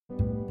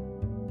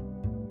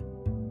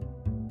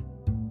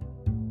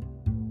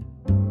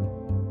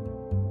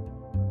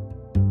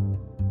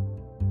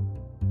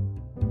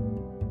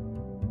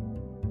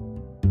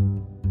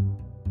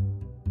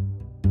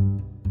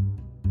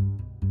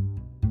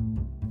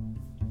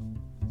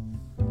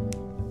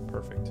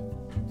Perfect.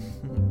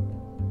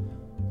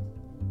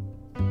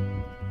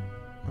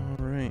 All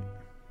right.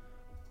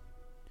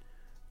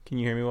 Can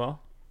you hear me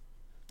well?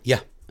 Yeah,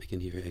 I can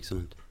hear you.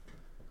 Excellent.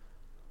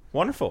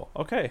 Wonderful.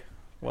 Okay.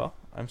 Well,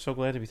 I'm so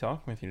glad to be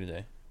talking with you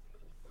today.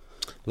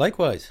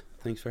 Likewise.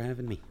 Thanks for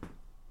having me.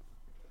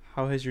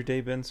 How has your day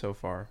been so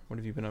far? What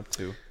have you been up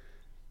to?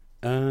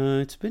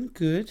 It's been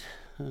good.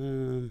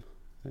 I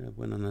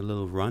went on a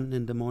little run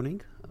in the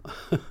morning.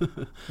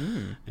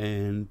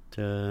 And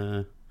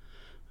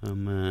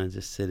I'm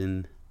just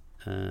sitting,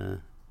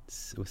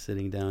 was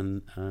sitting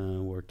down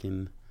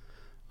working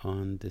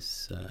on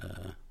this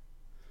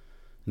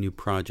new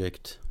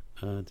project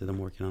that I'm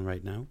working on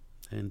right now.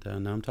 And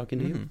now I'm talking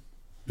to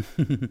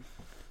you.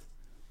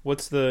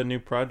 What's the new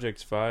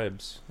project's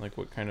vibes? Like,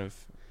 what kind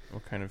of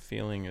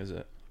feeling is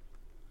it?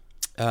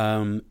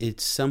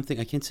 It's something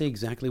I can't say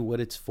exactly what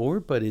it's for,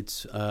 but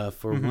it's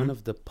for one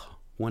of the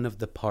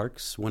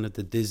parks, one of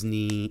the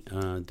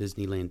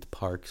Disneyland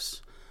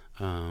parks,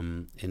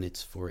 and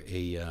it's for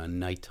a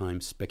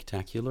nighttime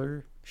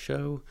spectacular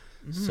show.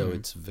 So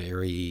it's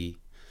very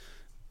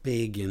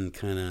big and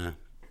kind of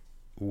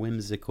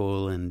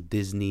whimsical and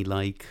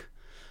Disney-like.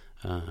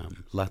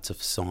 Lots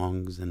of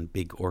songs and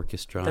big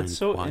orchestra. That's and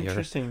so choir.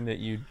 interesting that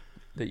you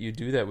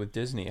do that with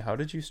Disney. How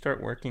did you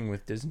start working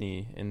with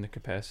Disney in the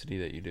capacity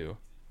that you do?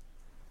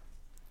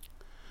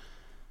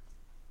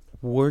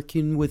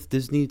 Working with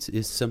Disney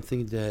is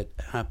something that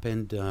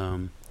happened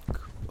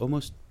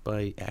almost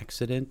by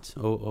accident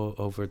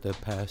over the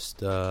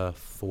past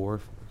 4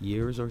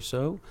 years or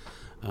so.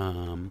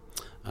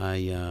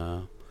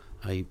 I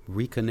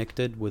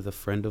reconnected with a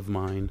friend of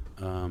mine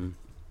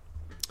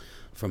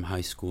from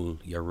high school,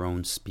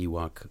 Yaron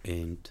Spiewak,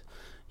 and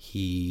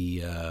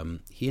he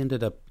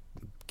ended up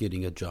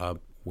getting a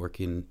job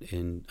working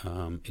in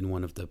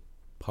one of the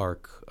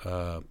park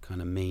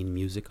kind of main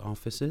music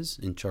offices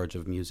in charge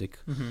of music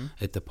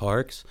at the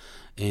parks,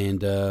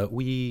 and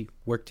we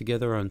worked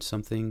together on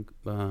something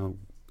on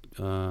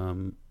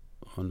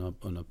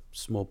a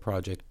small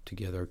project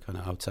together, kind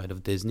of outside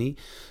of Disney.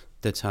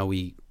 That's how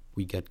we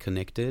get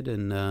connected,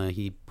 and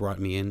he brought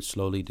me in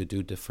slowly to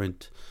do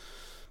different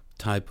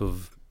type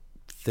of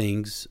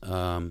things,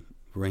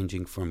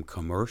 ranging from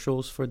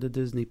commercials for the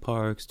Disney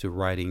parks to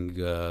writing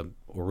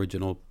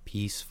original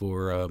piece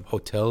for a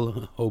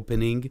hotel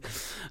opening,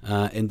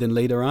 and then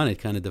later on it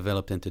kind of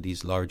developed into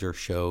these larger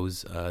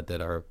shows that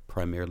are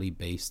primarily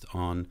based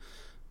on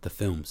the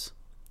films,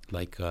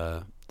 like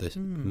the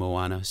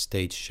Moana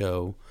stage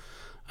show,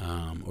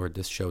 or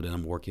this show that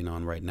I'm working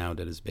on right now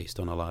that is based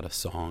on a lot of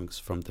songs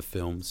from the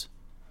films.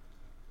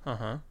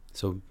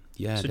 So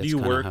yeah. So do you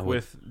work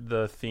with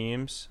the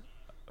themes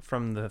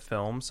from the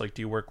films? Like,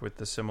 do you work with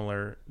the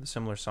similar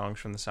songs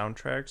from the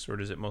soundtracks, or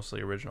is it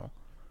mostly original?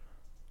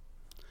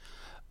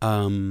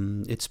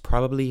 It's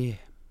probably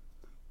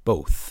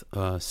both.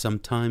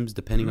 Sometimes,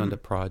 depending on the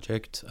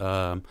project,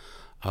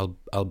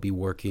 I'll be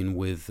working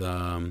with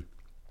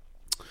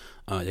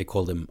they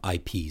call them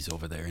IPs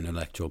over there,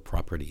 intellectual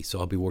property. So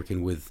I'll be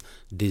working with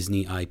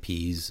Disney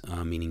IPs,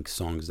 meaning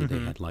songs that they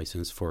had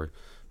licensed for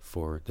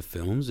the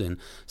films, and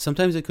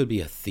sometimes it could be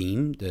a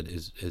theme that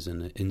is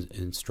an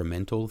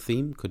instrumental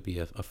theme, could be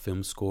a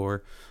film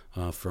score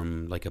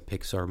from like a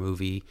Pixar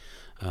movie,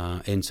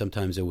 and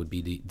sometimes it would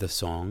be the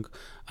song,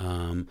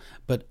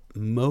 but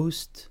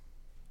most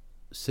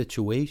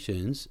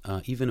situations,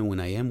 even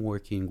when I am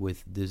working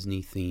with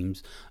Disney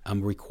themes,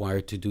 I'm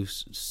required to do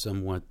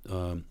somewhat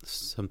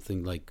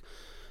something like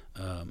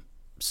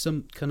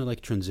some kind of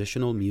like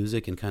transitional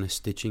music and kind of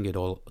stitching it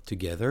all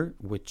together,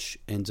 which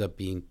ends up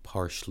being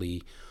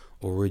partially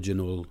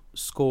original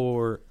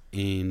score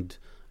and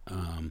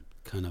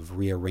kind of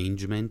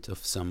rearrangement of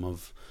some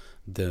of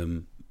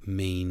the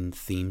main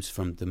themes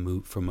from the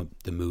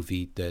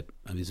movie that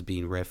is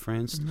being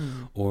referenced,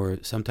 or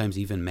sometimes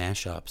even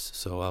mashups.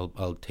 So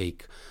I'll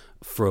take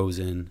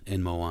Frozen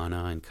and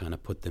Moana and kind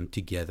of put them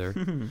together.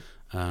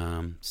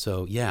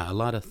 So yeah, a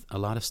lot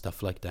of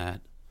stuff like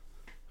that.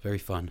 Very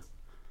fun.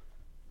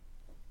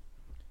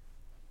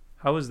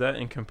 How is that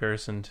in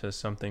comparison to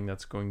something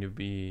that's going to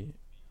be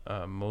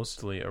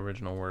mostly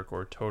original work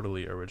or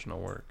totally original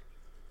work?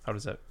 How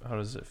does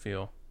it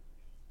feel?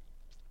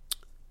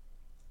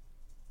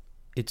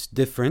 It's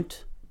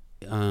different.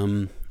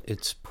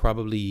 It's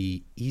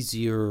probably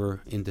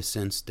easier in the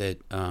sense that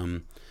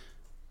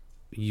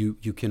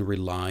you can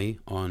rely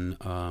on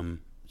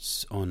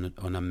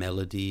a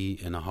melody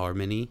and a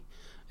harmony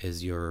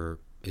as your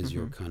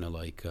kind of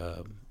like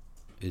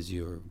is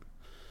your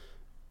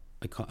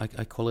I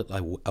call it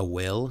a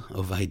well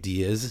of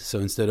ideas. So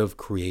instead of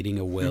creating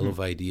a well of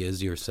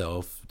ideas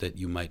yourself that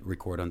you might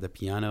record on the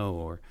piano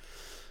or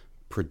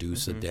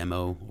produce a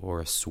demo or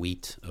a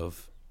suite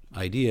of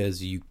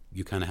ideas, you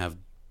kind of have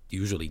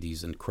usually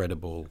these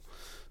incredible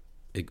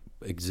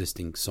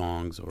existing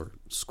songs or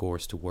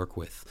scores to work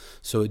with.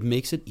 So it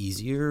makes it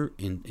easier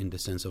in the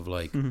sense of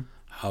like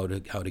how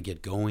to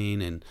get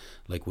going, and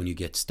like when you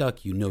get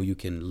stuck, you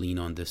can lean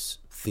on this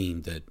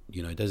theme that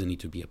it doesn't need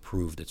to be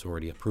approved. It's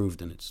already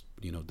approved, and it's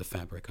the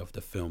fabric of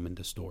the film and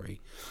the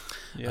story.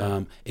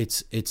 Yeah.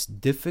 It's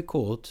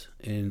difficult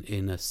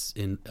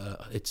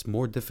it's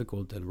more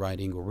difficult than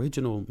writing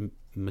original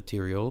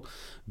material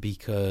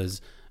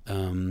because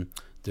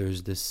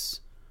there's this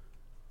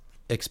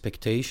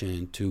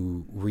expectation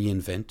to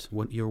reinvent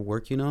what you're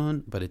working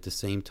on, but at the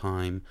same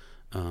time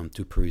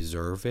to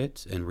preserve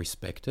it and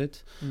respect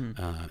it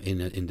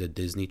in the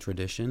Disney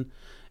tradition,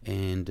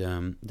 and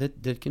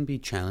that can be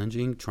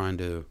challenging, trying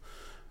to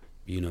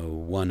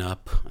one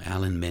up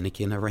Alan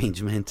Menken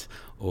arrangement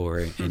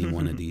or any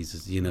one of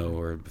these,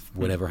 or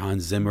whatever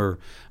Hans Zimmer.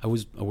 I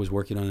was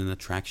working on an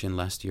attraction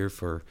last year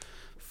for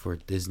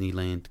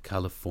Disneyland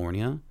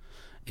California,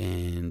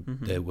 and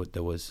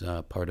that was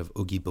part of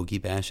Oogie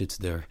Boogie Bash. It's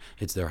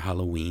their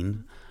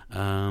Halloween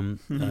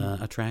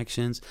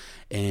attractions,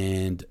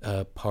 and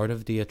part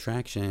of the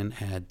attraction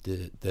had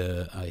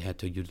I had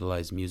to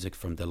utilize music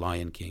from The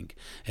Lion King,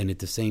 and at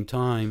the same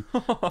time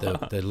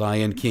the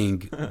Lion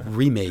King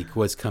remake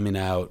was coming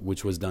out,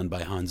 which was done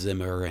by Hans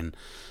Zimmer and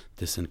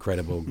this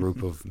incredible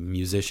group of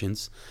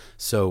musicians.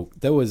 So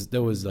that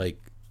was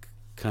like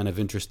kind of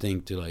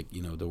interesting to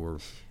there were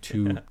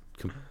two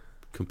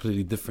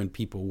completely different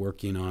people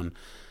working on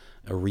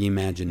a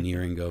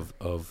reimagineering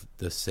of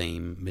the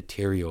same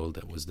material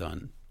that was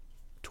done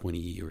 20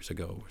 years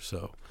ago or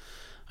so.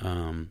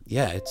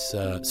 It's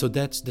so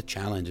that's the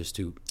challenge, is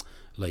to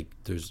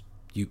there's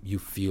you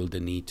feel the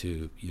need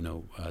to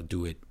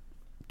do it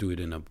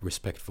in a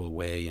respectful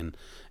way, and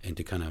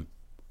to kind of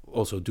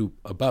also do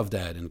above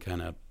that and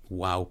kind of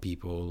wow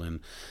people,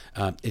 and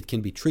it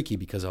can be tricky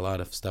because a lot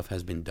of stuff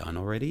has been done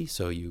already,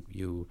 so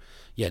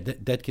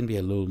that can be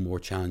a little more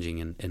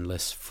challenging and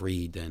less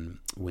free than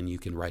when you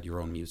can write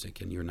your own music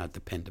and you're not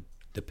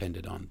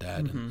dependent on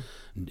that, and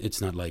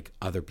it's not like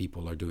other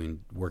people are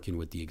working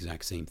with the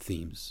exact same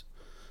themes,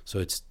 so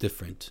it's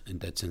different in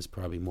that sense,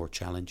 probably more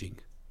challenging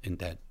in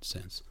that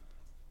sense.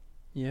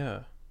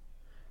 Yeah,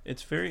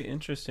 it's very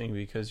interesting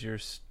because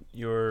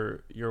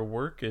your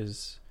work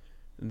is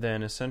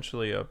then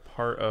essentially a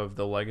part of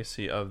the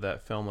legacy of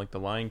that film. Like The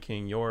Lion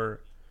King,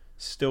 you're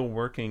still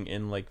working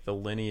in like the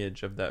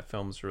lineage of that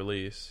film's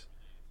release,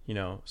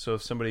 so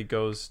if somebody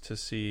goes to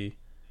see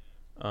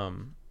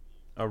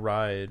a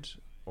ride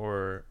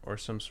or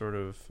some sort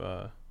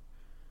of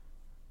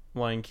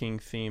Lion King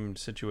themed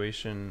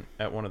situation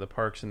at one of the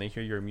parks and they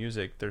hear your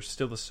music, they're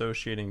still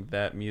associating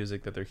that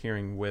music that they're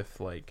hearing with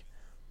like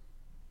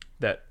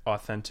that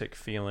authentic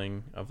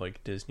feeling of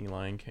like Disney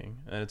Lion King.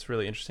 And it's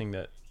really interesting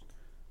that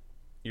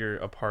you're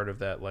a part of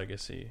that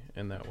legacy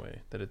in that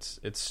way, that it's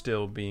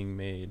still being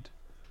made.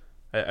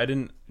 I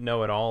didn't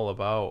know at all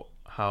about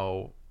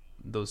how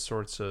those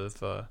sorts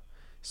of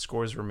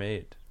scores were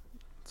made,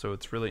 so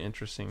it's really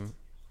interesting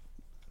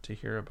to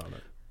hear about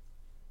it.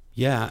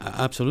 Yeah,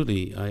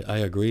 absolutely. I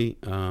agree.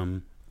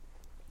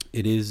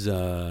 It is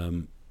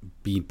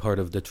being part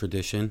of the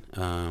tradition,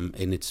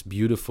 and it's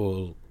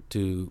beautiful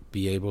to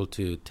be able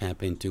to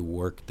tap into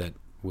work that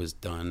was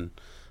done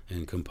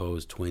and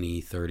composed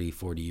 20, 30,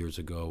 40 years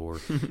ago, or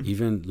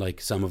even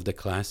like some of the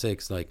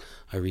classics. Like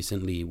I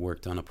recently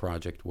worked on a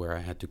project where I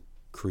had to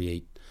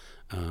create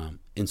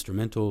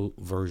instrumental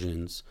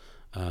versions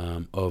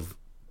of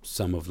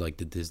some of like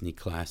the Disney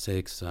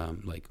classics,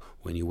 like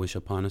When You Wish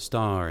Upon a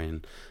Star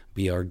and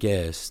Be Our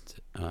Guest,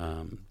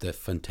 the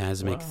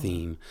Fantasmic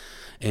theme.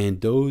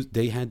 And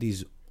they had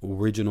these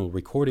original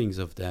recordings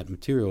of that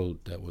material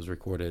that was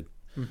recorded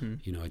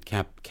at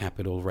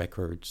Capitol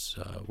Records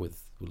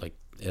with like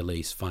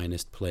LA's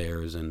finest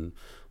players, and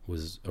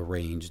was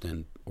arranged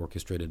and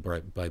orchestrated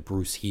by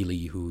Bruce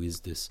Healy, who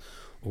is this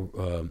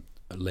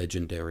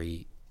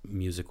legendary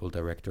musical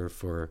director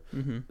for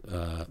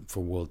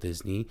Walt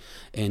Disney.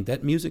 And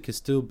that music is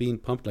still being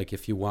pumped. Like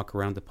if you walk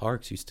around the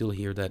parks, you still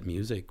hear that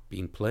music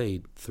being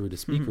played through the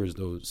speakers.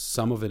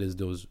 Some of it is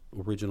those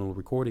original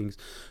recordings.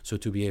 So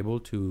to be able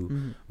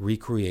to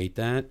recreate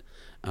that,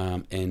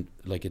 and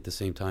like at the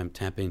same time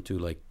tap into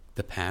like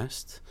the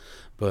past,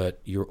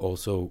 but you're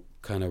also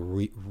kind of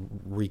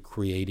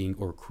recreating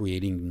or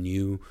creating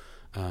new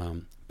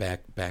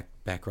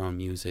background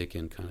music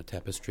and kind of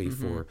tapestry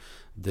for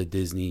the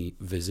Disney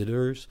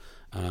visitors,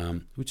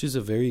 which is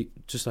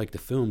just like the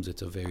films,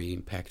 it's a very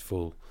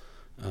impactful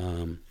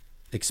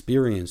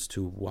experience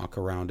to walk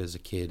around as a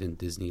kid in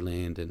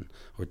Disneyland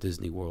or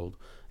Disney World,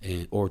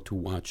 or to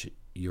watch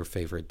your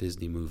favorite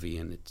Disney movie,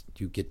 and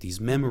you get these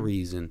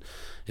memories, and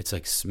it's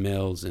like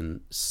smells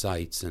and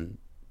sights and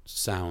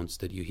sounds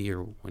that you hear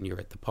when you're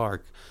at the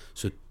park.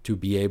 So to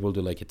be able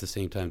to like at the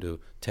same time to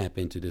tap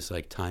into this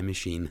like time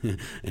machine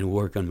and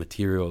work on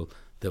material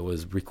that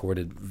was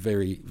recorded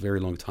very, very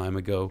long time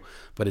ago,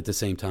 but at the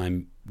same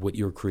time what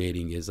you're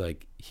creating is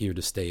like here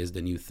to stay as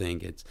the new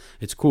thing.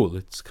 It's cool.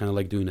 It's kind of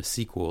like doing a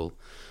sequel,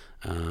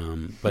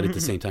 but at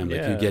the same time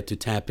like you get to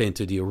tap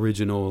into the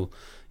original,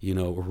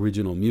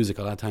 original music.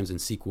 A lot of times in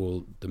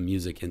sequel, the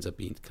music ends up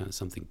being kind of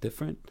something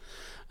different.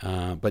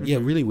 But yeah,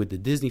 Mhm. really with the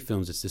Disney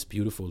films, it's this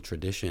beautiful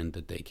tradition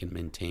that they can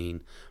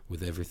maintain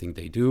with everything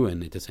they do,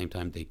 and at the same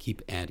time, they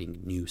keep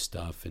adding new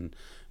stuff and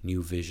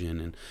new vision.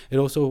 And it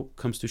also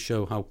comes to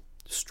show how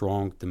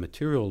strong the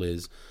material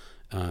is,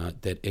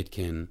 that it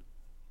can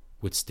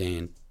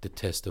withstand the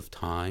test of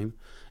time,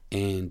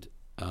 and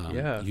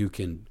Yeah. you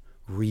can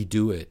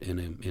redo it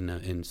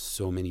in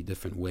so many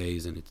different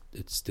ways, and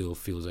it still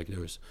feels like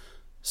there's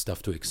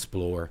stuff to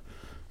explore.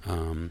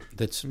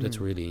 That's Mm.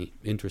 really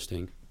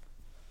interesting.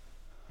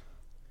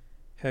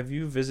 Have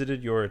you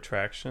visited your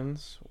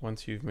attractions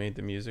once you've made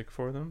the music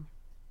for them?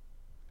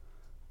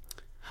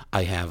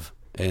 I have,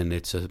 and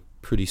it's a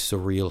pretty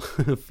surreal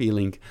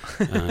feeling.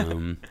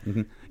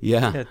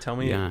 Yeah, Yeah, tell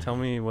me yeah. tell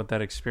me what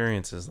that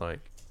experience is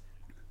like.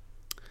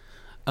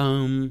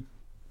 Um,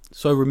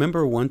 so I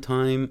remember one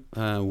time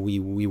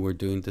we were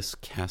doing this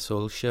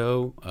castle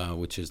show,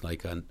 which is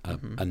like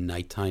Mhm. a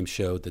nighttime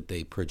show that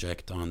they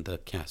project on the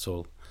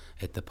castle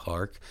at the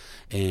park,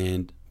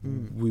 and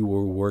Mm. we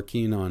were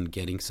working on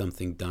getting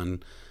something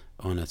done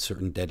on a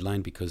certain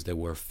deadline because they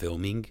were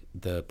filming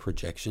the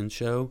projection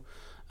show,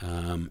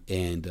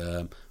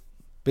 and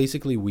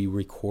basically we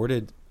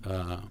recorded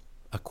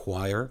a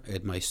choir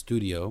at my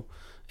studio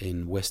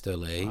in West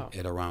LA Wow.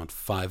 at around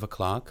 5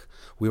 o'clock.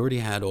 We already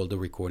had all the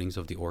recordings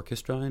of the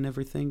orchestra and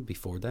everything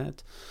before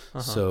that,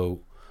 Uh-huh.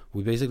 so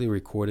we basically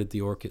recorded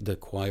the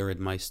choir at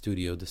my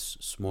studio, this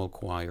small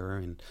choir,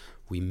 and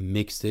we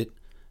mixed it.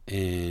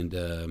 And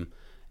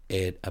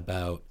at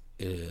about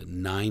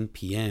 9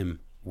 p.m.,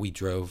 we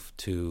drove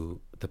to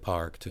the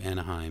park, to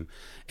Anaheim,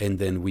 and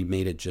then we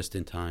made it just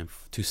in time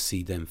to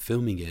see them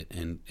filming it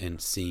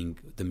and seeing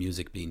the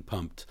music being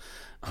pumped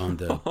on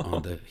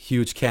the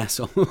huge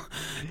castle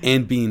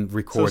and being So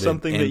recorded.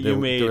 something and that you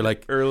made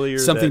like earlier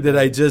something that that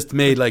I night. just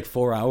made like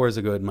 4 hours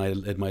ago at my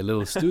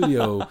little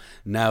studio.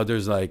 Now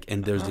there's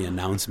the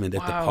announcement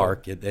at the Wow.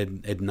 park at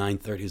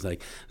 9:30. It's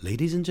like,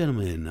 ladies and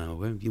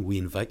gentlemen, we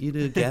invite you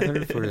to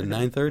gather for a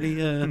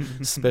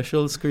 9:30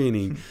 special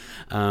screening,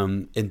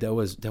 and that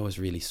was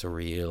really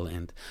surreal.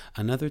 And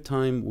another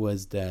time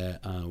was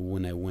that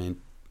when I went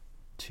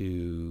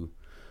to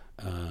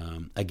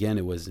again,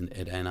 it was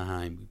at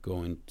Anaheim,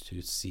 going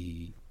to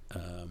see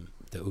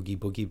the Oogie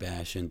Boogie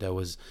Bash, and that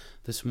was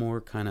this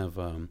more kind of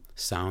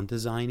sound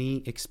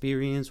designy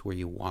experience where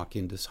you walk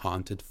in this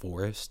haunted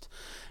forest,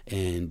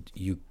 and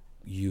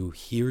you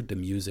hear the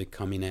music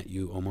coming at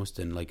you almost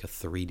in like a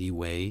 3D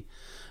way,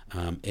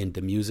 and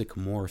the music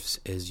morphs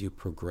as you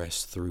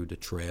progress through the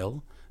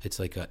trail. It's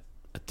like a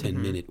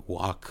 10-minute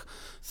walk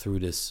through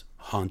this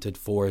haunted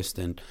forest,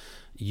 and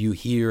you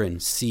hear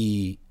and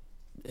see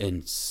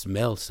and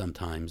smell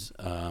sometimes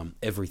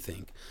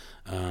everything.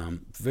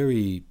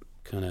 Very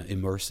kind of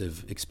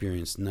immersive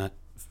experience, not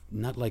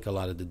like a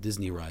lot of the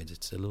Disney rides.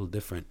 It's a little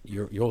different.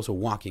 You're also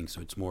walking,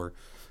 so it's more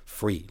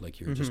free,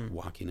 like you're just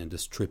walking in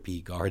this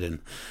trippy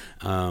garden,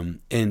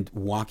 and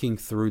walking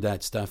through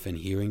that stuff and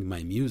hearing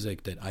my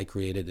music that I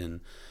created in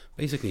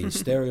basically in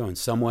stereo and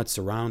somewhat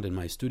surround in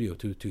my studio,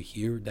 to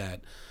hear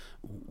that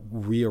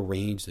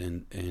rearranged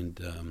and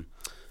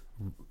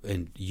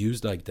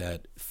used like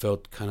that,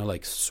 felt kind of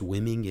like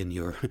swimming in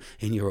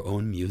your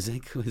own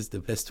music was the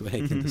best way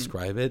I can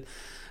describe it,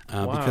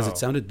 because it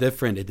Wow. sounded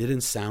different. It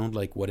didn't sound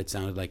like what it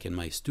sounded like in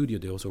my studio.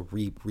 They also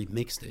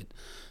remixed it,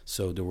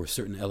 so there were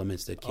certain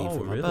elements that came Oh,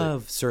 from really?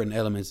 above, certain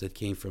elements that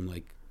came from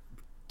like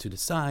to the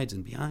sides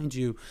and behind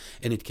you,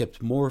 and it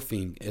kept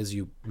morphing as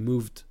you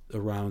moved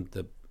around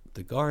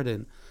the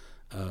garden.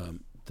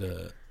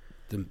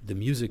 The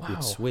music would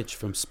Wow. switch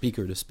from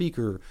speaker to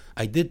speaker.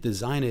 I did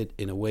design it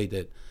in a way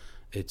that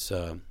it's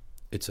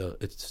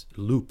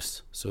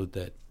loops, so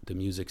that the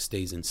music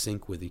stays in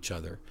sync with each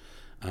other.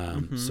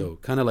 So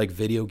kind of like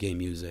video game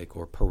music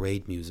or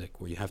parade music,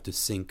 where you have to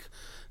sync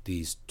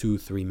these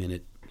 2-3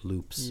 minute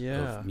loops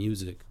Yeah. of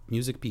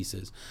music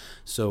pieces.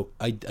 So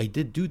I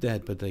did do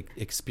that, but like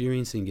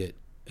experiencing it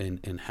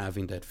and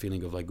having that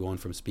feeling of like going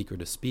from speaker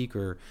to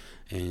speaker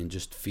and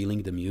just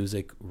feeling the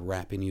music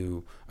wrapping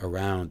you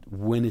around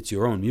when it's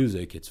your own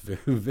music, it's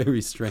very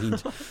very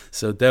strange.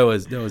 So that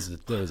was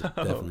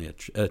definitely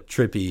a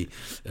trippy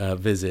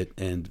visit,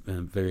 and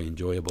a very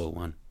enjoyable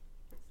one.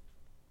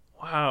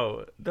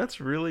 Wow. That's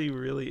really,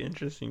 really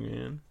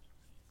interesting,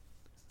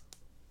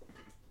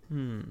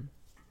 man.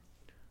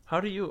 How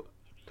do you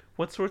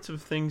what sorts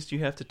of things do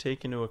you have to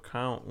take into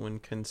account when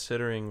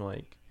considering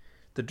like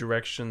the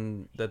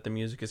direction that the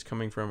music is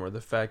coming from, or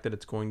the fact that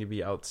it's going to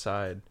be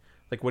outside?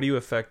 Like, what do you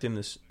affect in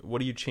this? What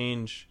do you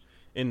change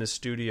in the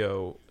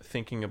studio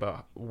thinking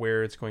about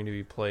where it's going to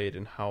be played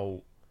and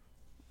how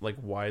like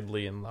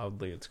widely and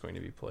loudly it's going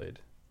to be played?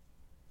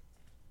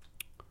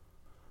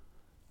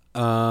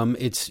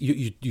 It's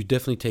you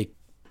definitely take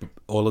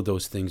all of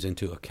those things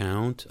into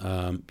account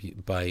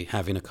by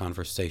having a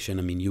conversation.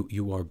 I mean,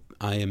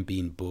 I am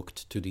being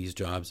booked to these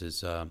jobs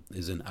as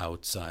an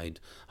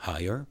outside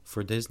hire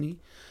for Disney.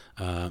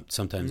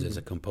 Sometimes as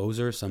a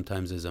composer,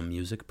 sometimes as a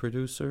music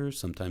producer,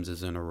 sometimes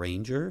as an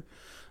arranger,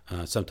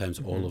 sometimes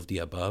all of the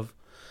above.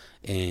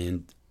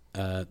 and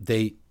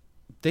they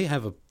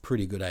have a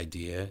pretty good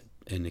idea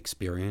and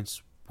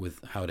experience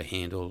with how to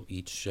handle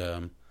each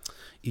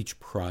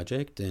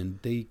project, and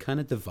they kind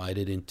of divide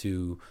it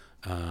into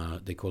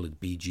they call it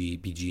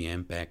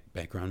BGM,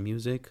 background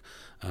music,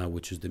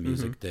 which is the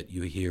music that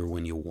you hear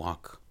when you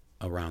walk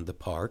around the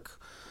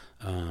park,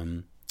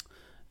 and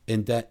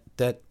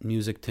that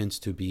music tends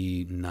to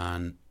be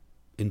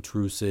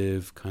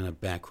non-intrusive, kind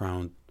of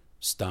background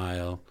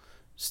style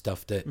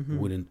stuff that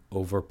wouldn't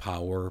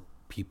overpower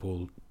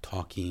people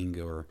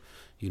talking, or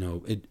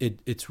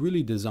it's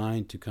really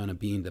designed to kind of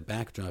be in the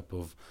backdrop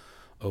of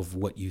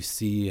what you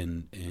see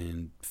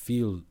and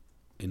feel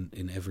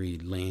in every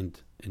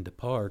land in the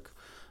park,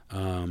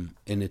 and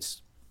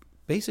it's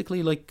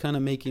basically like kind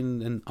of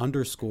making an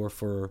underscore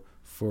for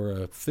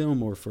a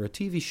film or for a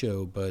TV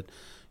show, but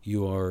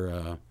you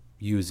are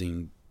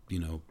using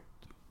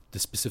the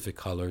specific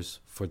colors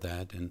for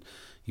that, and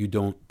you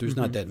don't. There's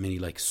not that many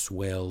like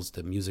swells.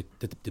 The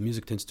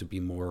music tends to be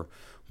more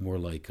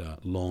like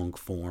long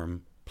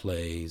form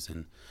plays,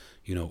 and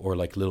or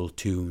like little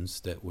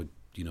tunes that would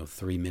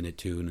 3-minute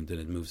tune, and then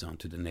it moves on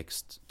to the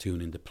next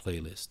tune in the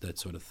playlist, that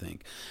sort of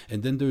thing.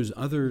 And then there's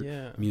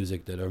other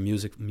music that are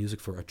music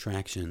for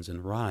attractions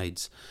and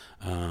rides.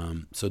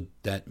 So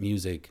that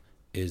music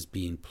is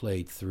being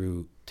played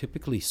through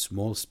typically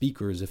small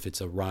speakers if it's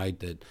a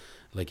ride that,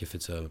 like if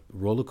it's a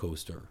roller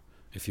coaster,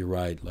 if you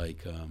ride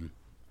like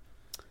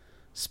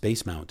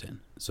Space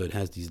Mountain. So it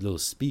has these little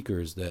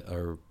speakers that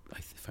are,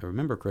 if I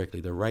remember correctly,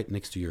 they're right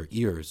next to your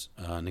ears,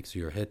 next to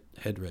your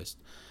headrest.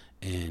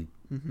 And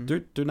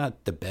they're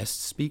not the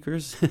best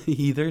speakers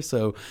either.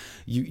 So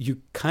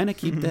you kind of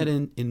keep that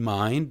in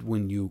mind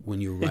when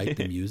you write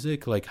the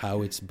music, like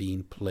how it's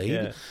being played.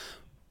 Yeah.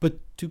 But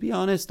to be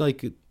honest,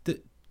 like you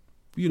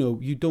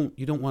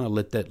don't want to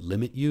let that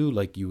limit you.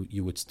 Like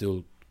you would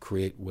still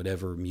create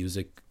whatever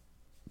music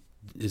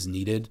is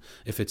needed.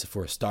 If it's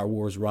for a Star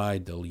Wars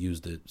ride, they'll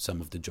use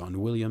some of the John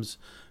Williams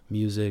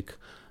music,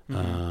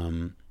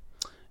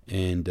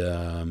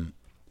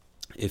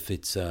 if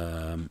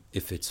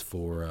it's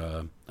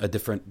for a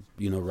different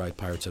ride,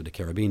 Pirates of the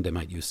Caribbean, they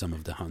might use some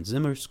of the Hans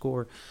Zimmer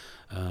score.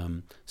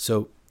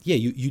 So yeah,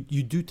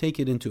 you do take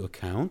it into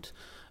account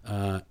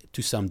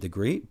to some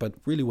degree, but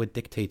really what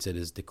dictates it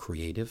is the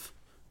creative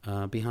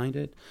behind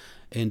it.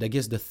 And I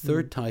guess the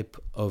third type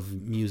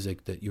of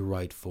music that you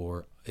write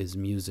for is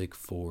music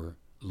for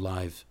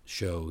live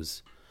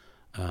shows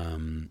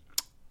and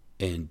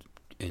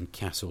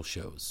castle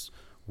shows,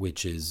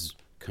 which is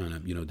kind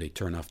of, they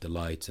turn off the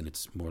lights and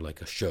it's more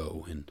like a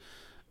show. And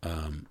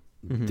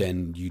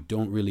then you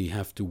don't really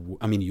have to,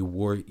 you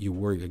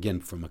work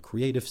again from a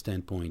creative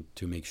standpoint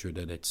to make sure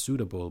that it's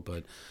suitable,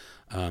 but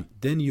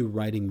then you're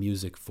writing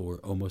music for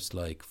almost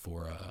like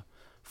for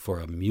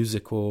a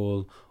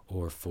musical,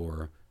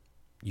 or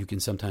you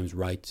can sometimes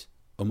write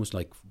almost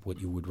like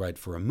what you would write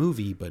for a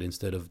movie, but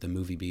instead of the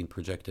movie being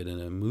projected in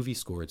a movie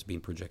score, it's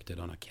being projected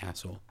on a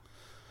castle.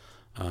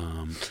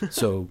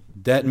 So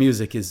that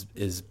music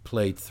is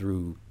played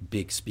through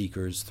big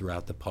speakers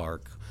throughout the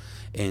park.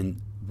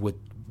 And what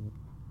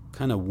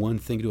kind of one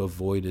thing to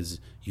avoid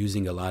is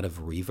using a lot of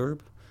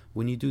reverb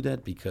when you do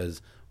that,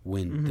 because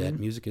when that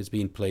music is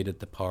being played at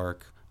the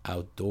park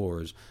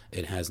outdoors,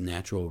 it has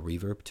natural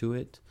reverb to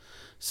it.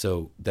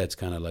 So that's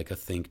kind of like a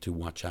thing to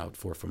watch out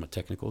for from a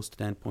technical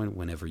standpoint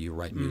whenever you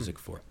write music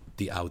for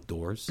the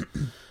outdoors.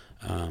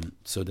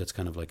 So that's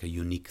kind of like a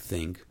unique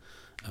thing.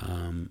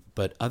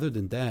 But other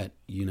than that,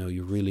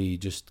 you really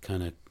just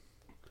kind of,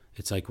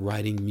 it's like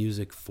writing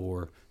music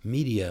for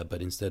media,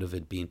 but instead of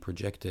it being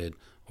projected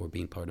or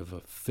being part of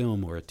a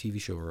film or a TV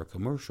show or a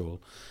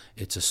commercial,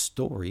 it's a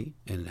story,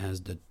 and it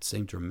has the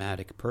same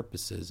dramatic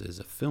purposes as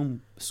a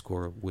film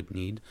score would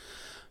need,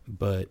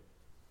 but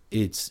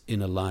it's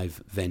in a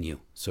live venue.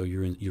 So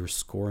you're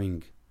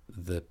scoring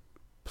the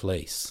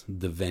place,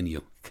 the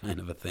venue, kind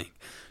of a thing,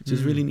 which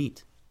is really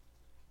neat.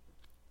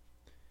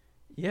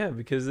 Yeah,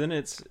 because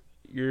then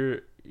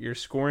you're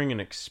scoring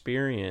an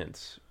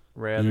experience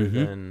rather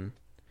than,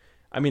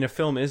 a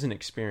film is an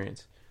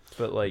experience,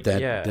 but like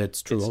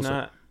that's true. It's also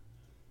not.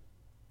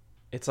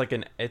 It's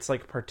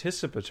like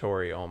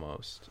participatory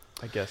almost,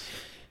 I guess.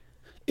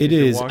 It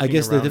is. I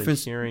guess the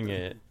difference. Hearing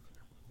it.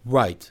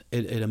 Right.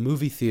 At a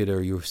movie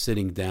theater, you're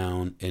sitting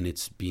down and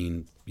it's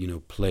being,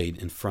 played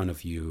in front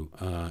of you.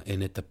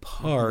 And at the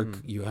park,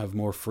 you have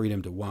more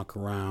freedom to walk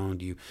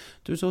around.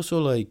 There's also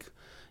like,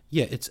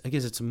 I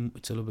guess it's a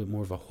little bit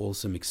more of a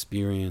wholesome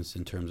experience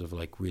in terms of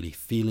like really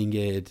feeling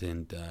it.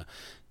 And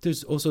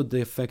there's also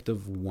the effect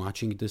of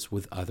watching this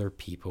with other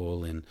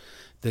people, and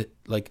that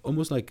like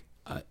almost like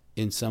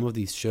in some of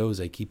these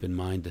shows, I keep in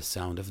mind the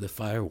sound of the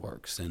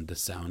fireworks and the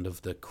sound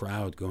of the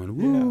crowd going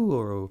woo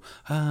or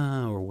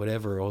ah or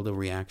whatever, all the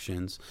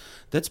reactions.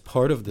 That's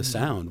part of the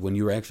sound when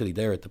you're actually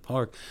there at the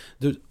park.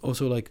 There's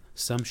also like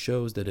some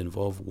shows that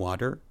involve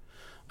water,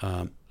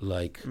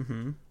 like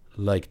the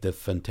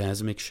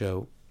Fantasmic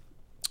show.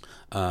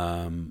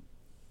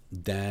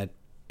 That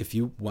if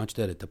you watch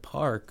that at the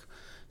park,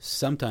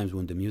 sometimes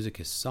when the music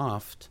is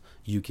soft,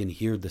 you can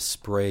hear the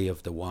spray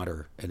of the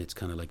water, and it's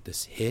kind of like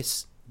this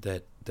hiss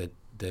that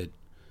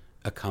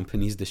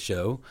accompanies the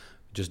show,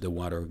 just the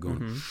water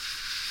going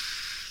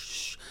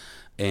shh.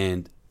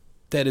 And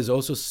that is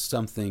also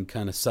something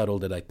kind of subtle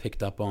that I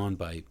picked up on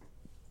by,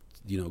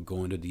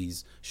 going to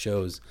these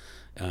shows,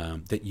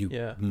 that you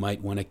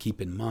might want to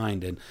keep in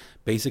mind. And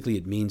basically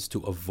it means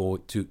to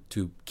avoid,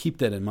 to keep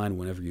that in mind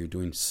whenever you're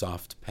doing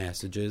soft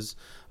passages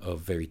of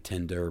very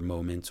tender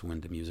moments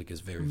when the music is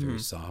very, very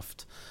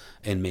soft.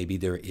 And maybe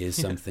there is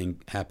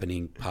something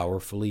happening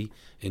powerfully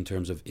in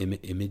terms of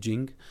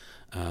imaging.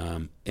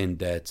 And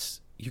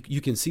that's, you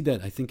can see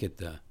that, I think, at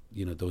the,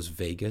 those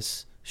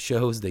Vegas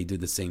shows, they do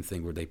the same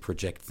thing where they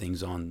project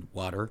things on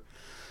water.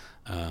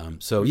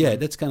 So yeah,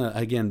 that's kind of,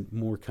 again,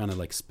 more kind of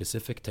like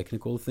specific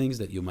technical things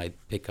that you might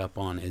pick up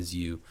on as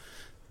you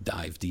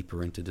dive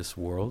deeper into this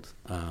world.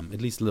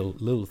 At least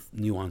little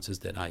nuances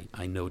that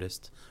I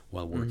noticed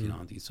while working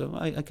on these. So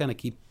I kind of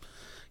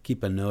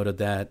keep a note of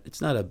that.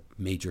 It's not a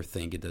major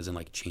thing. It doesn't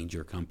like change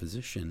your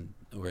composition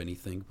or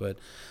anything. But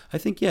I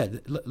think,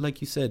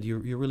 like you said,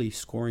 you're really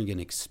scoring an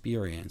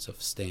experience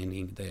of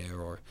standing there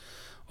or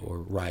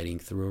riding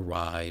through a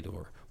ride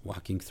or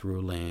walking through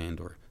a land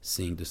or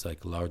seeing this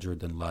like larger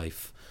than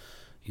life,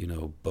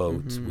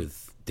 boat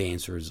with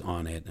dancers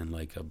on it and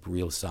like a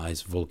real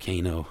size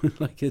volcano.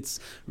 Like it's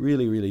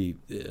really, really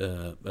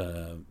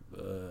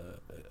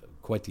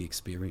quite the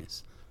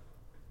experience.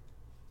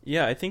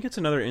 Yeah, I think it's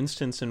another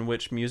instance in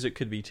which music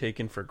could be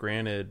taken for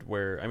granted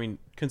where,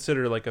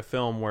 consider like a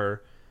film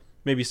where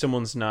maybe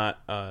someone's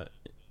not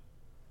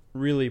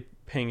really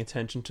paying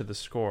attention to the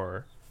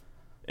score,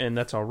 and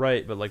that's all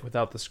right, but like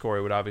without the score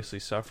it would obviously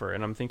suffer.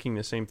 And I'm thinking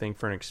the same thing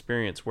for an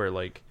experience where,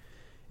 like,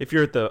 if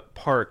you're at the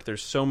park,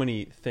 there's so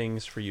many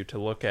things for you to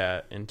look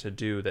at and to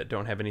do that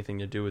don't have anything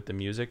to do with the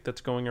music that's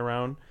going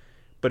around.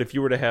 But if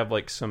you were to have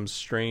like some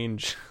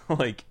strange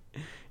like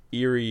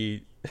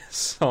eerie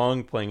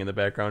song playing in the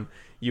background,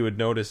 you would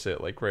notice it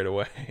like right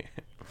away.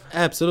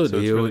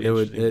 Absolutely. So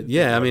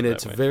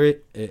it's very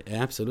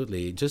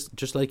absolutely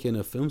just like in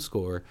a film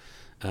score.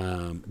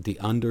 The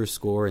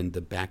underscore and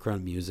the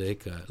background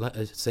music,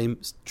 same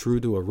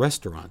true to a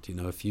restaurant.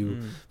 If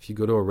you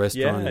go to a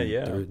restaurant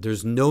and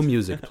there's no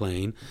music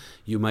playing,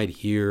 you might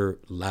hear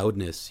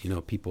loudness.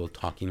 People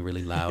talking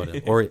really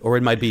loud, or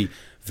it might be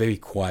very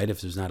quiet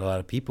if there's not a lot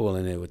of people,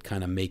 and it would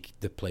kind of make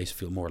the place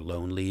feel more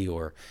lonely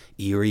or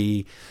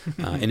eerie.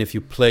 And if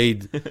you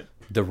played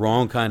the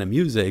wrong kind of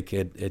music,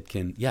 it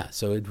can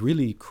So it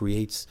really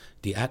creates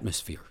the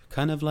atmosphere,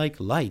 kind of like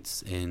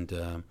lights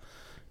and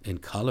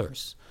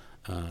colors.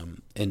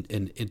 And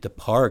in the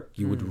park,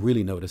 you would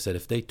really notice that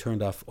if they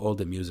turned off all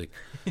the music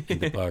in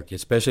the park,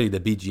 especially the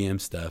BGM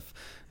stuff,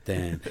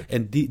 then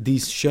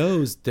these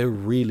shows, they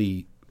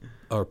really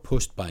are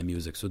pushed by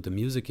music. So the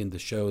music in the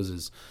shows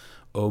is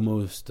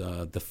almost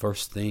the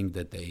first thing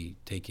that they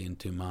take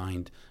into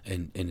mind,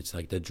 and it's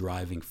like the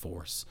driving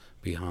force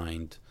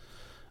behind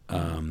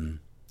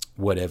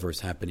whatever's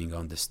happening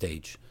on the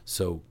stage.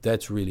 So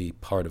that's really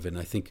part of it. And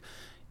I think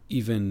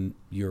even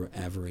your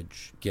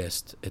average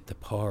guest at the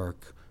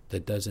park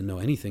that doesn't know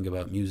anything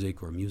about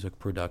music or music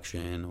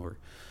production or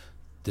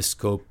the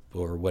scope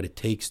or what it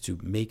takes to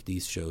make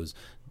these shows,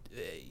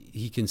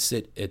 he can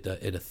sit at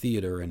a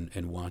theater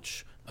and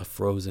watch a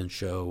Frozen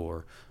show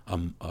or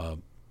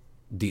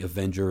the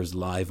Avengers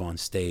live on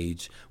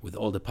stage with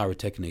all the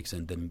pyrotechnics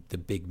and the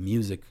big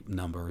music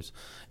numbers,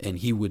 and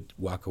he would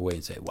walk away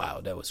and say, wow,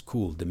 that was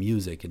cool, the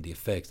music and the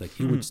effects. Like,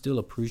 he would still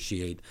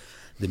appreciate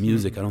the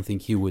music. I don't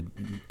think it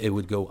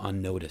would go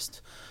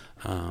unnoticed.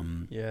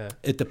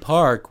 At the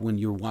park, when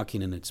you're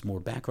walking and it's more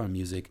background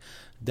music,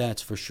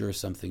 that's for sure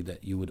something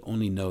that you would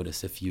only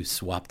notice if you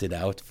swapped it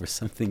out for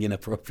something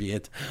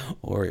inappropriate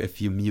or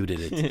if you muted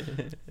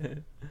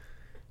it.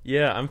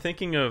 Yeah, I'm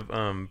thinking of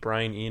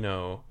Brian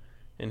Eno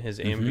and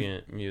his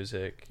ambient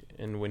music,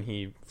 and when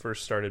he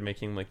first started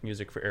making like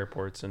music for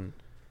airports, and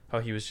how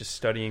he was just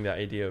studying the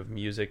idea of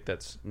music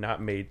that's not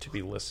made to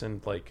be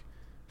listened like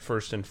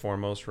first and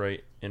foremost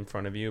right in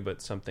front of you,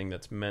 but something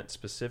that's meant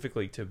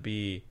specifically to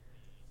be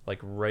like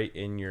right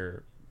in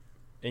your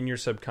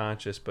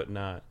subconscious, but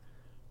not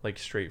like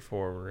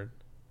straightforward.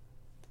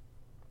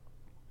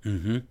 That's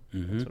what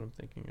I'm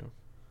thinking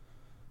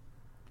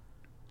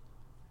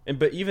of.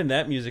 But even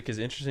that music is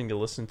interesting to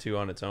listen to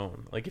on its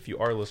own. Like, if you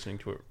are listening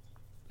to it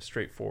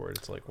straightforward,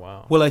 it's like,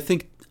 wow. Well, I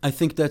think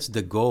that's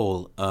the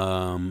goal.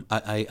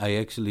 I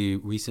actually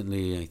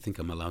recently, I think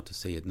I'm allowed to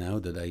say it now,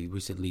 that I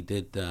recently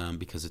did,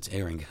 because it's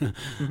airing,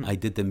 I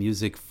did the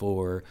music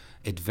for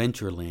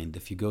Adventureland.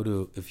 If you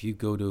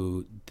go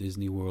to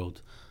Disney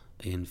World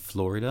in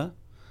Florida,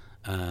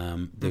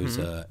 there's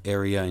a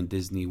area in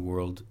Disney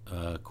World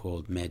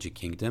called Magic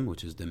Kingdom,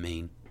 which is the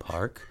main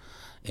park.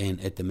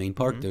 And at the main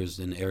park, there's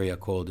an area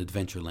called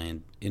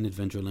Adventureland. In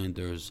Adventureland,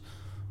 there's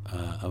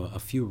a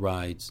few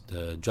rides.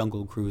 The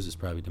Jungle Cruise is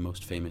probably the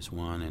most famous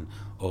one, and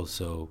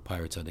also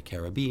Pirates of the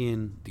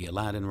Caribbean, the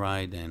Aladdin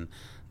ride, and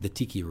the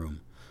Tiki Room.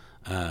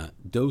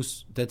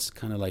 That's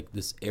kind of like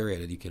this area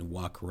that you can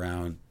walk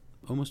around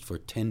almost for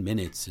 10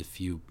 minutes if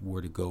you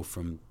were to go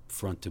from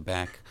front to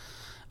back.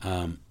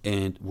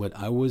 And what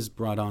I was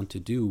brought on to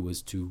do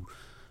was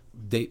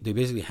they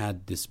basically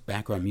had this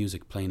background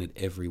music playing at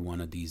every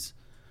one of these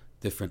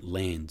different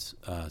lands.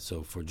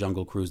 So for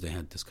Jungle Cruise, they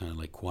had this kind of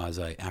like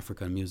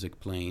quasi-African music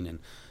playing, and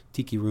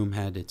Tiki Room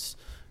had its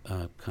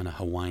kind of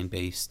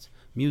Hawaiian-based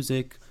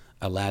music.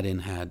 Aladdin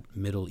had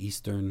Middle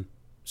Eastern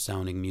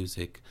sounding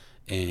music,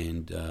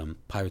 and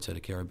Pirates of the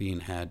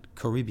Caribbean had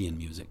Caribbean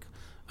music,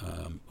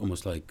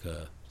 almost like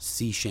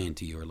sea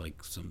shanty or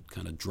like some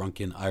kind of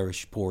drunken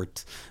Irish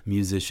port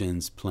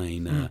musicians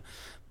playing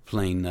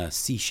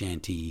sea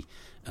shanty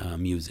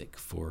music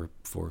for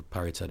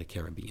Pirates of the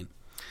Caribbean.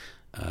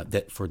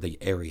 That for the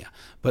area.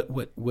 But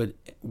what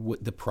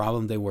the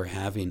problem they were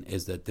having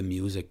is that the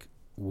music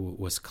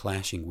was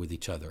clashing with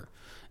each other,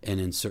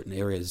 and in certain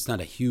areas, it's not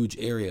a huge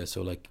area,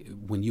 so like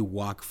when you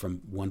walk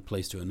from one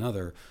place to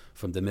another,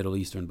 from the Middle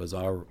Eastern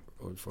Bazaar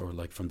or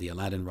like from the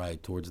Aladdin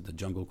ride towards the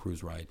Jungle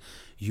Cruise ride,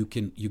 you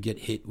get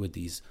hit with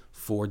these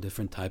 4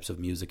 different types of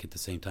music at the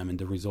same time, and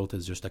the result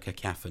is just a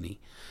cacophony,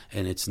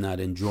 and it's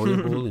not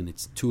enjoyable, and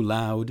it's too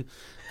loud,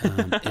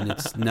 and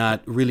it's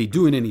not really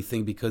doing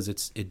anything because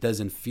it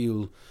doesn't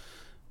feel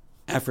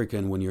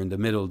African when you're in the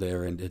middle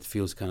there, and it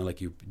feels kind of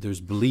like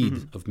there's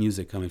bleed of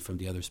music coming from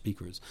the other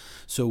speakers.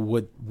 So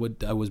what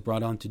I was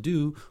brought on to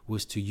do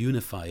was to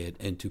unify it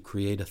and to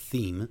create a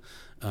theme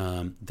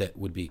that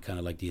would be kind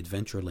of like the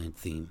Adventureland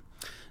theme,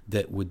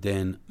 that would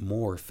then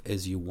morph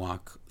as you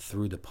walk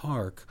through the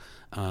park.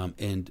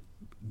 And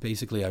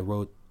basically I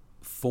wrote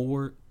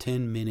 4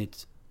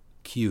 10-minute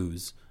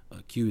cues.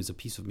 A cue is a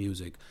piece of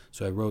music.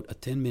 So I wrote a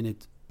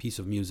 10-minute piece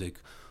of music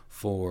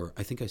for,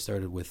 I think I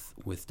started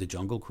with the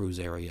Jungle Cruise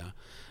area,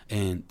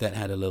 and that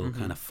had a little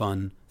kind of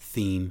fun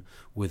theme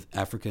with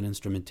African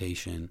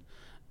instrumentation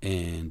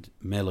and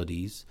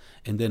melodies.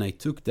 And then I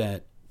took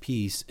that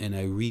piece and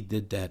I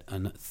redid that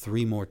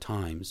 3 more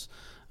times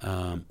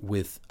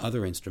with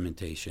other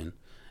instrumentation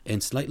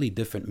and slightly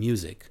different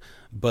music.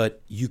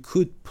 But you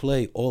could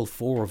play all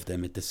 4 of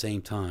them at the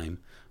same time.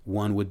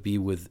 One would be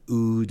with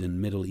oud and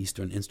Middle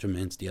Eastern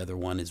instruments. The other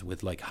one is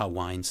with like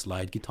Hawaiian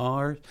slide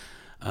guitar.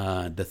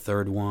 The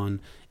third one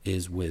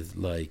is with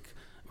like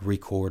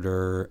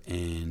recorder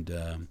and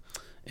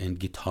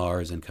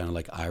guitars and kind of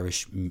like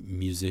Irish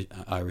music,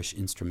 Irish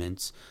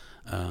instruments,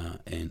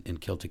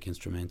 and Celtic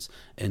instruments.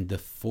 And the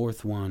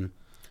fourth one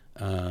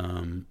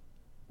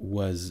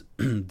was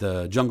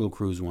the Jungle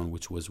Cruise one,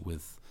 which was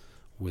with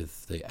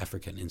the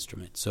African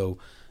instrument. So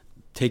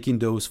taking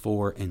those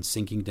 4 and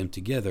syncing them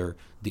together,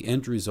 the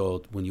end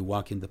result, when you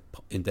walk in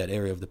that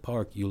area of the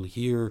park, you'll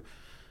hear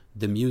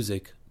the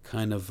music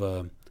kind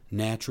of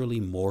naturally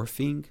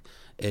morphing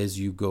as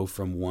you go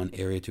from one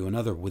area to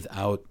another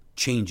without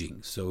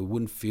changing. So it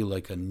wouldn't feel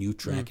like a new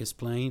track is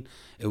playing.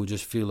 It would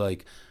just feel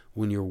like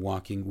when you're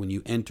walking, when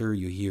you enter,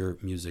 you hear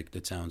music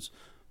that sounds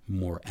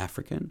more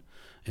African.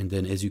 And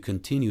then as you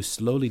continue,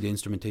 slowly the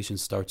instrumentation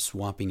starts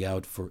swapping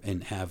out you're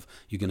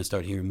going to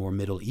start hearing more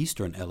Middle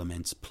Eastern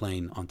elements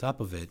playing on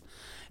top of it.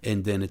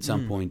 And then at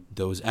some point,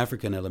 those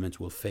African elements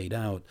will fade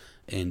out,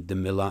 and the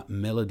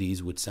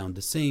melodies would sound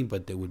the same,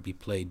 but they would be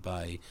played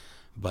by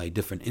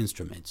different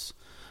instruments,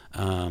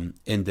 and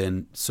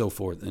then so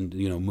forth. And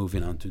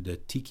moving on to the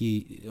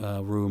Tiki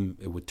Room,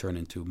 it would turn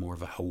into more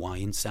of a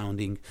Hawaiian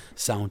sounding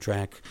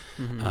soundtrack,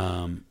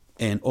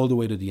 and all the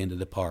way to the end of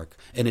the park.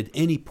 And at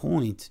any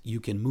point you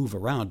can move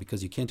around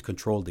because you can't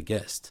control the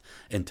guest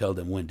and tell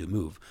them when to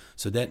move.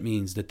 So that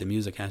means that the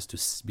music has to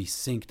be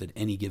synced at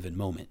any given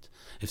moment.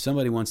 If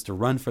somebody wants to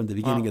run from the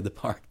beginning of the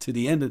park to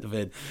the end of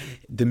it,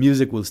 the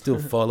music will still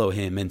follow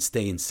him and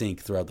stay in sync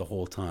throughout the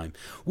whole time,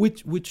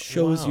 which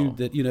shows you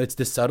that it's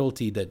the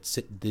subtlety that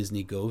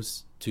Disney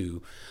goes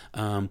to.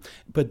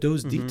 But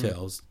those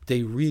details,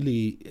 they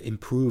really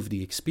improve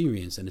the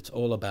experience, and it's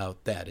all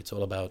about that. It's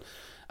all about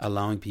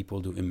allowing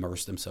people to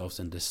immerse themselves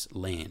in this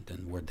land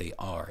and where they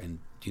are. And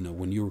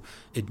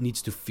it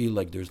needs to feel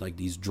like there's like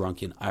these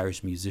drunken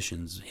Irish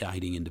musicians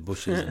hiding in the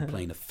bushes and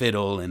playing a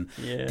fiddle and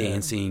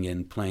dancing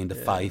and playing the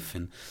fife,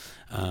 and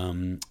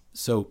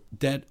so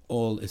that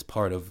all is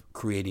part of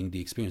creating the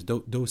experience.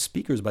 Those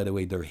speakers, by the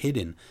way, they're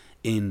hidden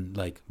in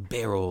like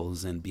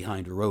barrels and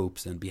behind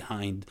ropes and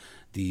behind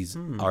these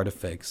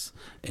artifacts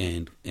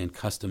and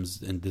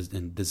customs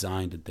and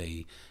design that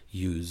they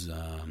use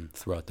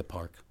throughout the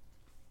park.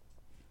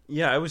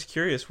 Yeah, I was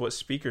curious what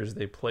speakers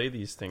they play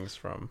these things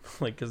from.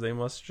 Like, because they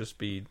must just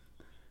be,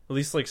 at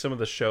least like some of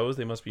the shows,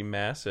 they must be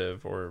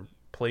massive or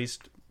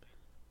placed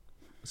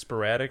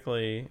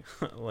sporadically,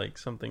 like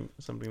something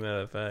to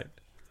that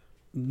effect.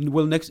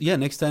 Well,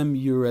 next time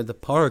you're at the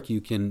park,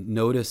 you can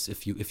notice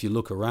if you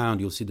look around,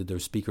 you'll see that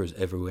there's speakers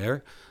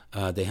everywhere.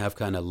 They have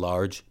kind of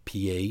large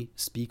PA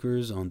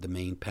speakers on the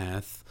main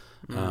path,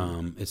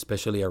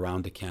 especially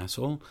around the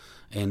castle.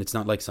 And it's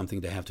not like something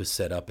they have to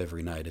set up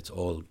every night. It's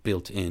all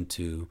built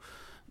into,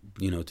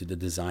 to the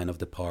design of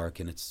the park,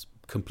 and it's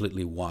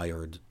completely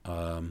wired.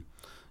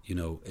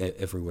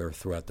 everywhere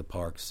throughout the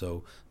park.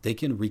 So they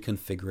can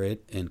reconfigure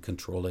it and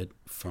control it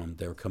from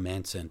their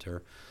command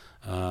center.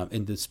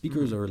 And the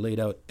speakers are laid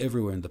out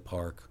everywhere in the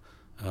park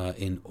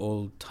in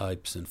all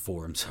types and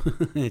forms.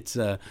 It's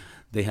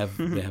they have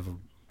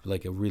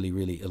like a really,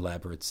 really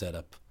elaborate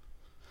setup.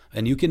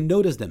 And you can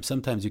notice them.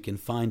 Sometimes you can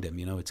find them.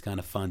 It's kind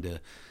of fun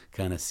to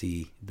kind of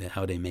see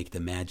how they make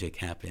the magic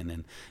happen.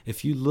 And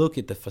if you look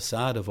at the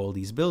facade of all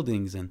these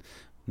buildings, and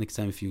next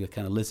time if you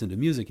kind of listen to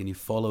music and you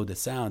follow the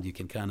sound, you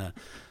can kind of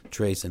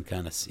trace and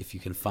kind of if you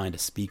can find a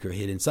speaker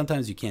hidden.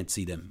 Sometimes you can't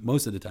see them.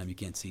 Most of the time you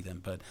can't see them,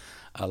 but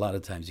a lot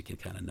of times you can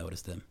kind of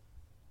notice them.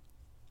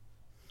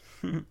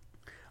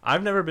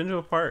 I've never been to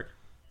a park.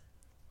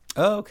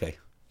 Oh, okay.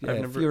 Yeah,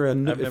 if you're a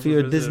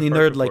Disney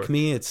nerd like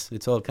me,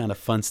 it's all kind of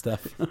fun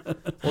stuff.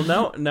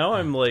 Well, now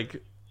I'm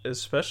like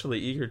especially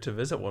eager to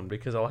visit one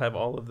because I'll have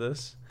all of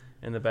this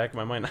in the back of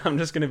my mind. I'm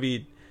just going to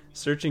be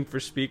searching for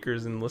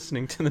speakers and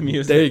listening to the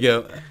music. There you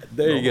go.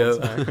 There you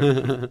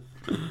go.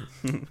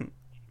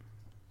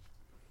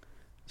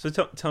 So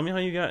tell me how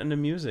you got into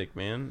music,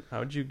 man.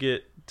 How'd you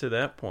get to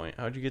that point?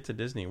 How'd you get to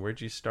Disney?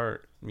 Where'd you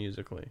start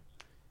musically?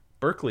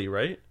 Berkeley,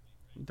 right?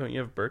 Don't you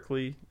have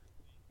Berkeley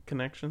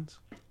connections?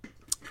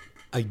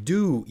 I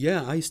do.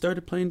 Yeah, I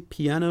started playing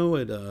piano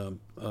at a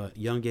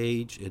young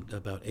age. At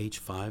about age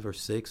 5 or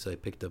 6, I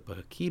picked up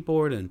a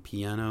keyboard and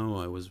piano.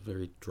 I was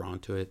very drawn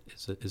to it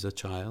as a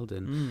child,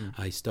 and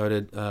I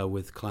started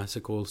with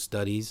classical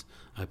studies.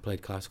 I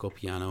played classical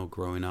piano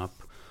growing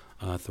up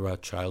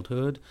throughout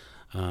childhood,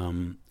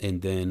 and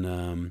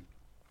then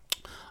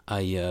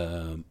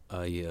I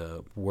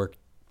worked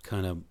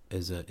kind of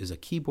as a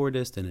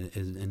keyboardist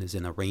and as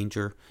an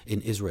arranger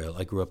in Israel.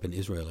 I grew up in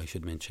Israel, I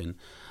should mention.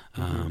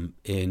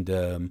 And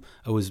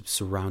I was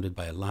surrounded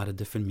by a lot of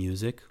different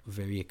music,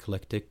 very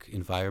eclectic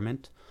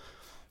environment.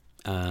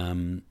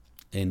 Later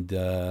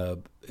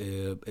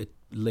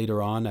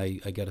on,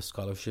 I got a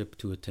scholarship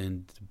to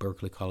attend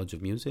Berklee College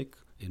of Music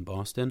in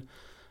Boston,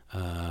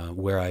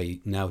 where I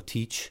now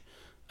teach.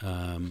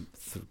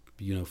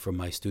 From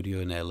my studio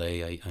in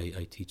LA,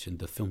 I teach in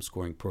the film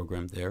scoring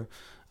program there.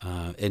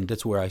 And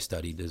that's where I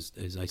studied.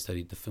 Is I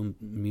studied the film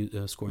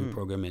scoring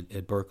program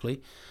at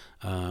Berklee.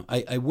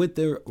 I went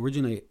there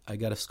originally. I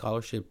got a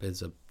scholarship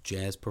as a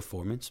jazz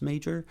performance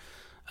major,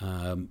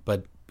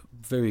 but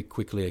very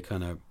quickly I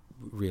kind of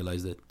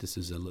realized that this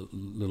is a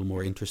little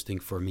more interesting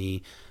for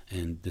me,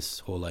 and this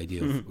whole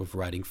idea of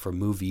writing for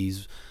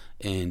movies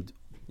and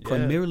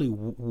primarily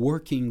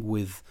working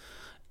with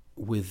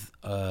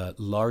a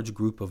large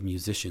group of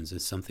musicians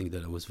is something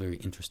that I was very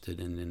interested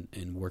in,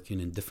 and working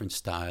in different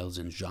styles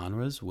and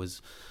genres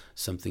was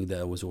something that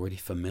I was already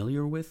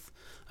familiar with.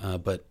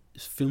 But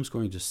film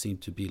scoring just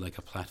seemed to be like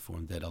a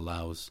platform that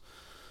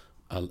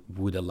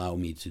would allow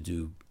me to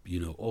do,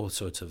 all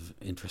sorts of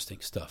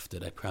interesting stuff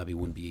that I probably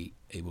wouldn't be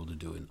able to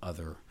do in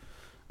other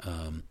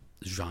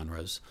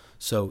genres.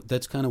 So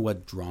that's kind of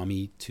what drew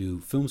me to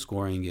film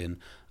scoring. And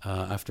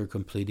after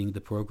completing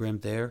the program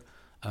there,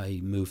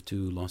 I moved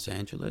to Los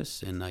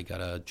Angeles, and I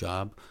got a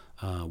job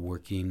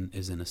working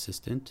as an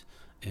assistant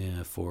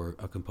for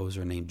a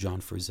composer named John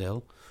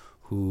Frizzell,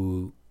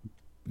 who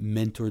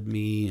mentored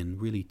me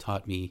and really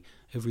taught me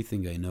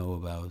everything I know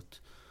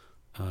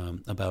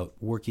about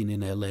working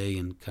in LA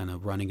and kind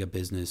of running a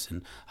business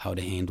and how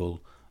to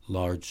handle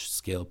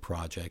large-scale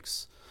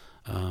projects.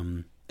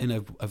 And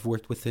I've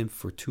worked with him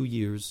for 2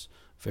 years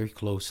very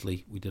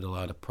closely. We did a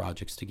lot of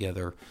projects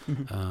together,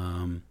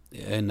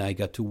 and I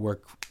got to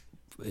work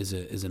as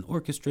an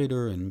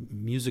orchestrator and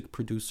music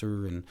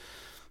producer, and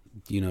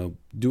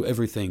do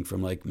everything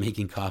from like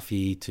making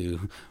coffee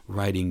to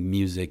writing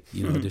music,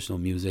 additional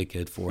music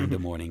at 4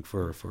 a.m.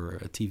 for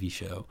a TV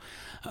show.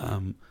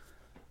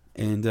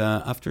 And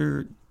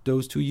after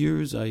those 2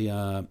 years,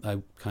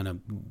 I kind of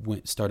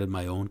started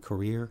my own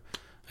career,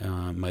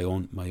 my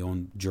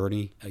own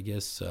journey, I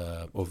guess,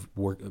 of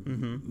work.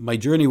 My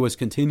journey was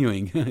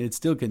continuing; it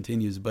still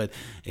continues, but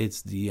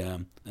it's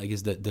I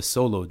guess the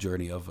solo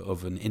journey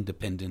of an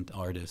independent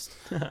artist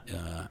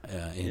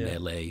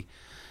in LA,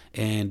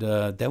 and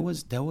that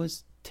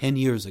was 10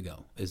 years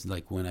ago. Is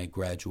like when I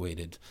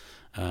graduated.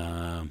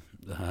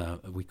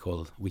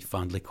 We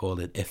fondly call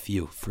it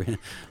FU,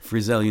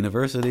 Frizzell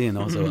University, and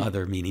also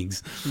other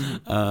meanings.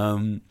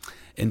 And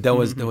that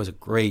was a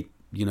great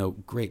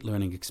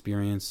learning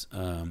experience,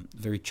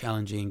 very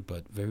challenging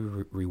but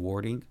very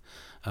rewarding.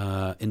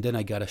 And then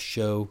I got a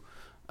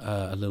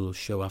little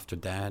show after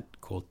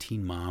that called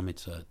Teen Mom.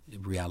 It's a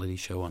reality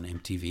show on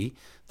MTV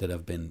that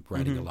I've been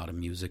writing a lot of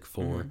music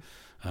for.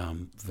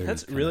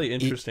 That's really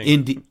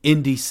interesting.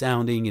 Indie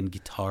sounding and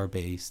guitar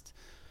based.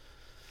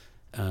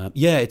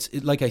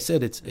 Like I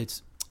said,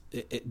 it's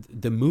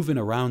the moving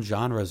around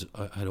genres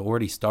had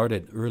already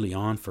started early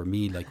on for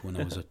me, like when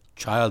I was a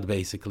child,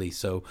 basically.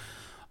 So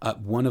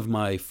one of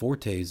my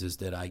fortes is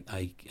that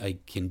I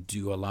can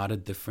do a lot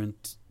of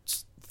different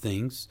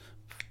things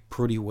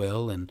pretty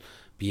well and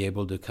be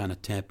able to kind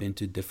of tap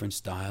into different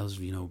styles,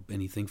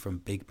 anything from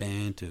big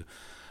band to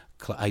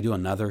I do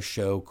another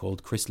show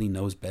called Chris Lee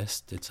Knows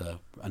Best. It's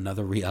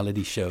another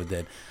reality show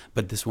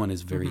but this one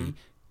is very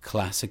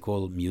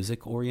classical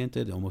music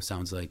oriented. It almost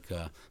sounds like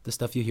the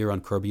stuff you hear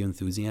on Curb Your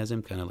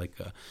Enthusiasm, kind of like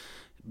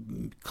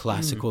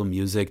classical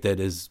music that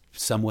is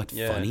somewhat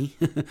funny,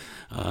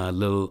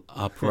 little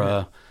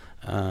opera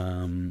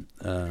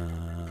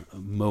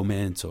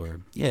moments,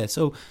 or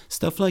so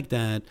stuff like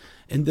that.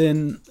 And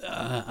then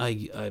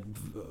I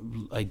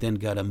then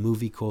got a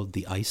movie called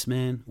The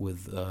Iceman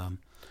with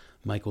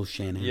Michael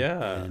Shannon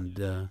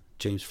and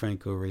James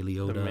Franco, Ray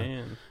Liotta. The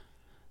man.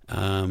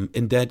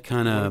 And that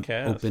kind of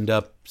opened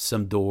up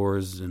some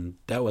doors, and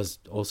that was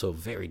also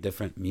very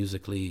different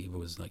musically. It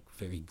was like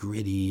very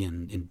gritty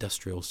and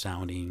industrial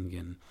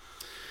sounding,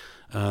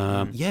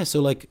 and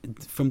so like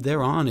from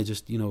there on, it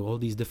just all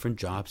these different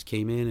jobs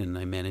came in, and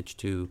I managed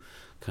to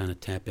kind of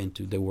tap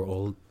into. They were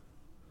all,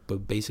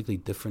 but basically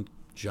different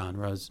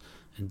genres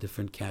and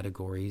different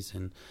categories,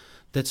 and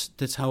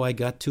that's how I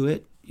got to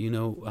it.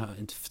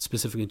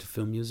 Specifically into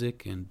film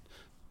music, and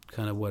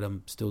kind of what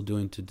I'm still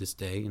doing to this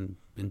day, and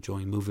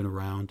enjoying moving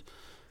around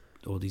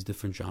all these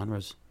different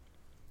genres.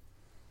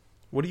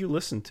 What do you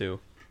listen to?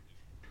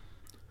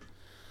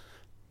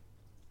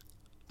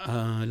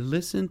 I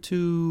listen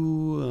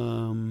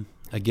to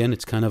again,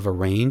 it's kind of a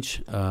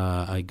range.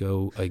 I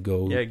go.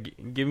 Yeah,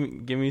 give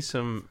me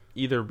some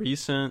either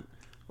recent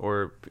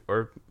or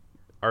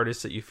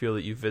artists that you feel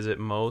that you visit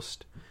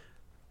most.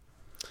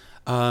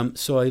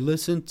 So I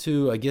listen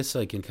to, I guess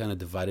I can kind of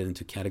divide it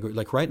into categories.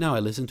 Like right now, I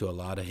listen to a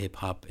lot of hip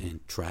hop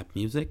and trap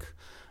music.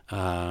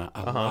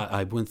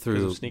 I went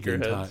through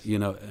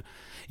sneakerheads.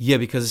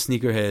 Because of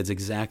sneakerheads,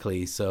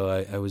 exactly. So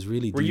I was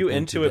really. Were you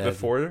into it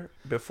before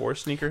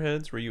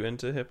sneakerheads? Were you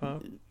into hip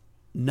hop?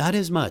 Not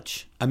as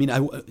much. I mean,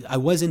 I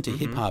was into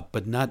hip hop,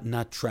 but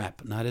not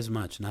trap. Not as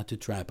much. Not to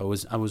trap. I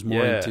was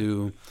more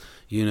into,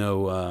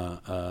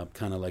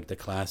 kind of like the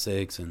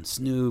classics and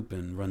Snoop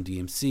and Run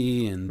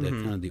DMC and that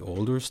kind of the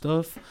older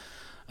stuff.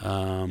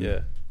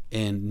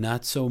 And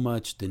not so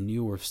much the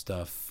newer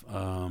stuff.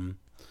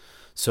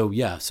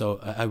 So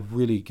I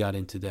really got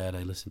into that.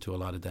 I listened to a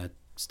lot of that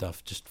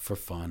stuff just for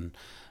fun.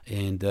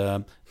 And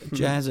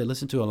jazz, I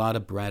listened to a lot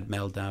of Brad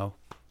Meldau.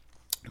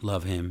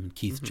 Love him.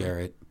 Keith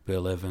Jarrett,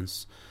 Bill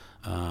Evans.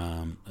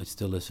 I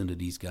still listen to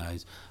these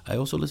guys. I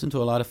also listen to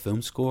a lot of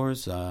film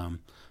scores. I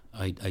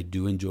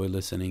do enjoy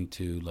listening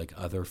to like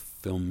other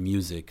film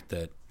music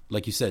that,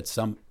 like you said,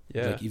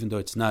 like, even though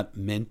it's not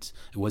meant,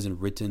 it wasn't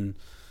written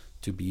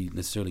to be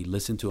necessarily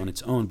listened to on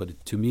its own,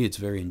 but to me, it's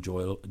very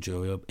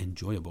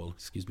enjoyable.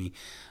 Excuse me.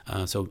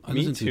 So I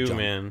me listen too, to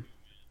man.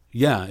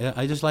 Yeah,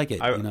 I just like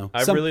it. I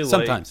really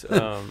sometimes.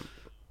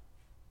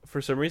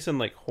 For some reason,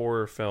 like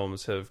horror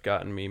films have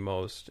gotten me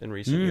most in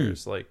recent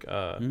years, like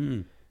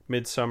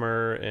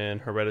Midsummer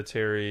and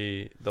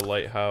Hereditary, The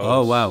Lighthouse.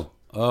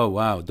 Oh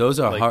wow! Those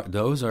are like, hard.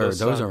 Those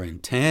are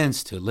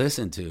intense to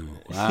listen to.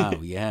 Wow,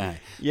 yeah,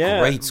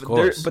 great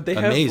scores. But they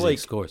amazing have like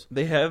scores.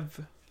 They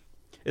have,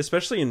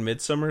 especially in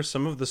Midsummer,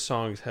 some of the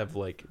songs have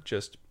like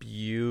just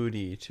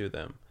beauty to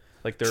them.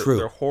 Like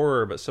they're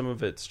horror, but some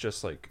of it's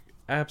just like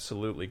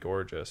absolutely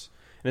gorgeous.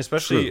 And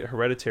especially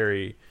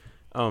Hereditary,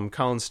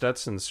 Colin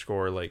Stetson's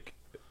score, like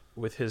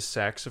with his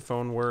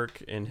saxophone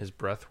work and his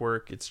breath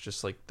work, it's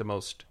just like the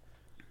most.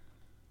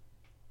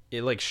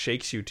 It like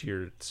shakes you to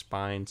your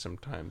spine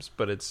sometimes,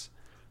 but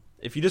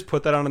if you just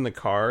put that on in the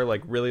car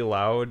like really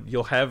loud,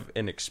 you'll have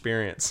an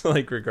experience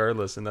like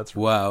regardless, and that's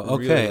wow.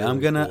 Really, okay,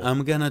 really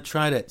I'm gonna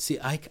try that. See,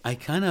 I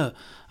kind of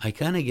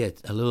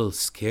get a little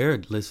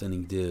scared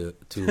listening to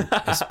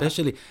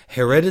especially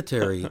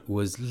Hereditary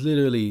was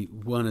literally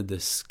one of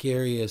the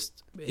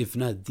scariest, if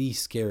not the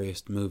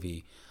scariest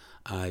movie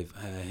I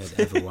had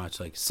ever watched,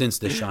 like since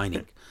The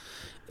Shining.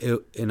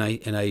 And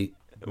I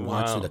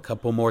watched it a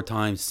couple more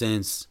times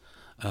since.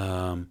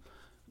 And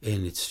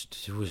it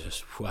was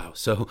just wow.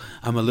 So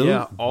I'm a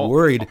little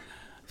worried.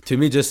 To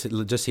me, just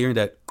hearing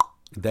that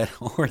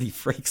already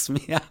freaks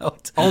me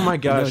out. Oh my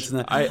gosh!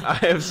 I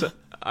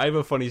have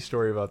a funny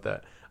story about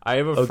that. I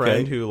have a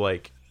friend who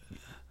like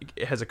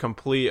has a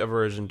complete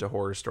aversion to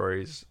horror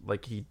stories.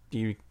 Like he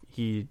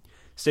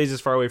stays as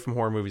far away from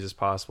horror movies as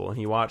possible, and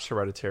he watched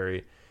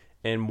Hereditary.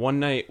 And one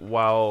night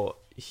while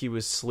he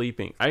was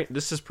sleeping,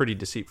 this is pretty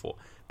deceitful,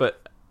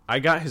 but I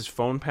got his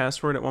phone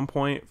password at one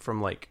point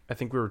from like, I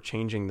think we were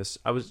changing this.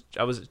 I was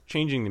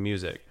changing the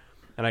music,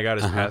 and I got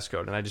his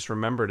passcode, and I just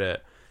remembered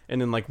it. And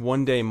then like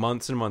one day,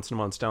 months and months and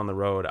months down the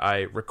road,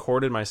 I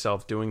recorded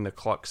myself doing the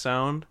cluck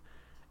sound,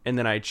 and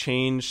then I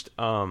changed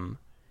I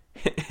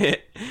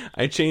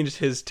changed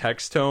his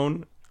text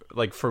tone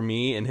like for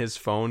me in his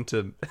phone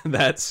to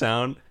that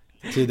sound.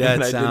 To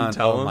that sound.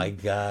 Oh my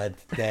god,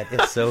 that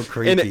is so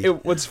creepy.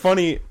 And what's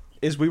funny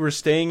is we were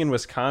staying in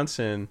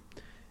Wisconsin.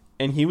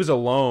 And he was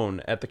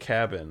alone at the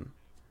cabin,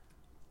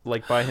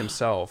 like by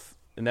himself.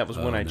 And that was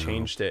when I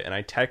changed it. And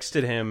I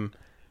texted him,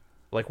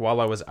 like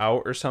while I was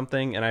out or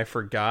something, and I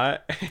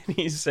forgot. And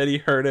he said he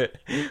heard it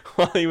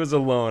while he was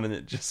alone, and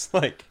it just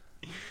like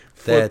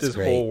flipped his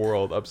whole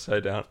world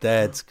upside down.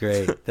 That's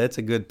great. That's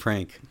a good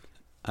prank.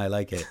 I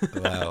like it.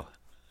 Wow.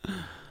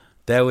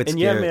 That would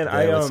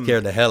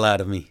scare the hell out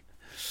of me.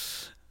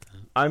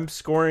 I'm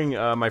scoring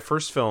my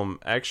first film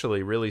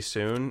actually really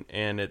soon,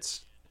 and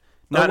it's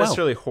not wow.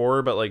 necessarily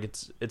horror, but like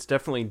it's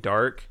definitely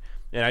dark.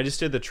 And I just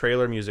did the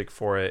trailer music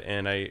for it,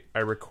 and I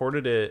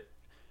recorded it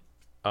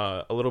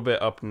a little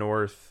bit up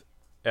north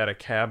at a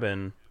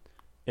cabin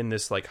in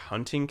this like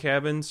hunting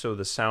cabin, so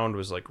the sound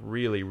was like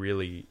really,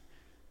 really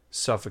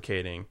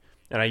suffocating.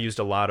 And I used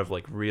a lot of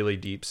like really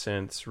deep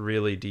synths,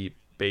 really deep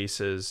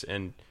basses,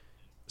 and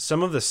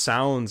some of the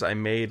sounds I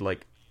made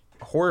like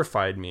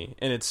horrified me.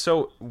 And it's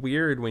so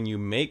weird when you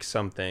make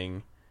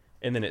something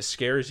and then it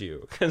scares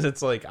you, because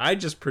it's like, I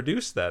just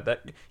produced that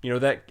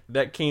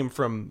that came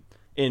from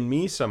in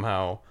me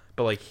somehow,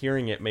 but like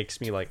hearing it makes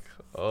me like,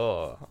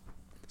 oh.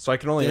 So I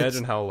can only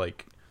imagine how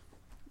like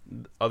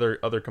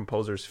other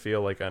composers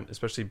feel like on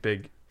especially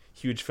big,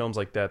 huge films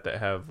like that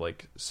have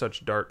like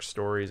such dark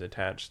stories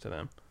attached to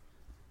them.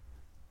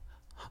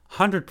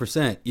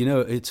 100%. You know,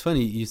 it's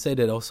funny you say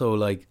that. Also,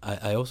 like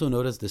I also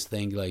noticed this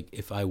thing, like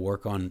if I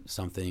work on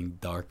something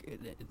dark,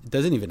 it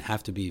doesn't even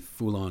have to be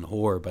full on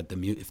horror, but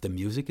if the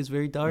music is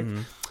very dark,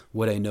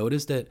 what I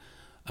noticed that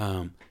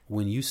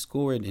when you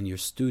score it in your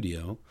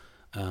studio,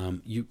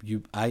 the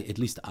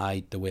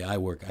way I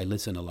work, I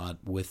listen a lot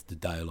with the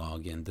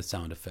dialogue and the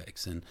sound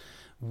effects. And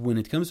when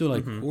it comes to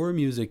like horror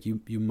music,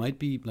 you might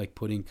be like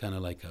putting kind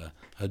of like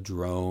a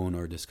drone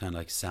or this kind of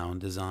like sound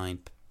design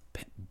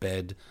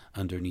bed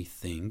underneath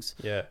things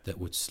that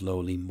would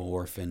slowly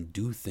morph and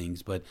do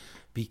things. But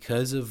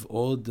because of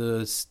all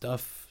the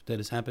stuff that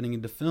is happening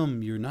in the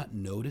film, you're not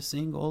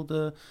noticing all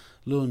the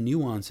little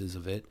nuances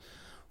of it.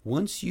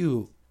 Once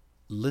you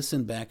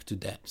listen back to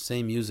that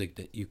same music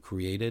that you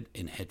created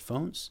in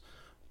headphones,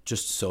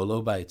 just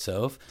solo by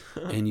itself,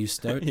 and you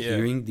start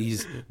hearing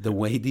the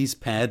way these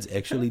pads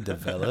actually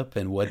develop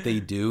and what they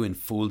do in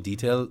full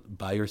detail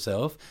by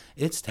yourself,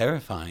 it's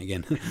terrifying.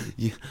 And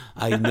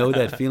I know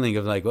that feeling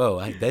of like,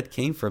 whoa, that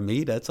came from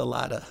me. That's a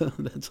lot of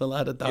darkness.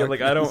 Yeah,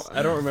 like I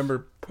don't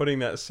remember putting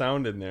that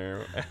sound in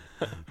there.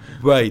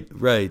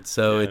 Right.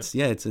 So it's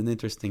an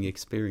interesting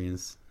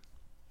experience.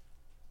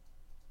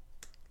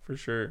 For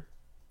sure.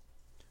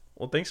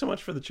 Well, thanks so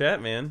much for the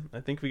chat, man. I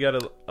think we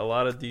got a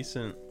lot of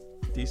decent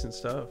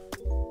stuff.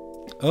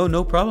 Oh,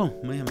 no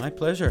problem, man. My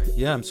pleasure.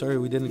 Yeah, I'm sorry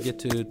we didn't get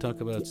to talk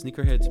about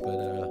Sneakerheads,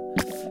 but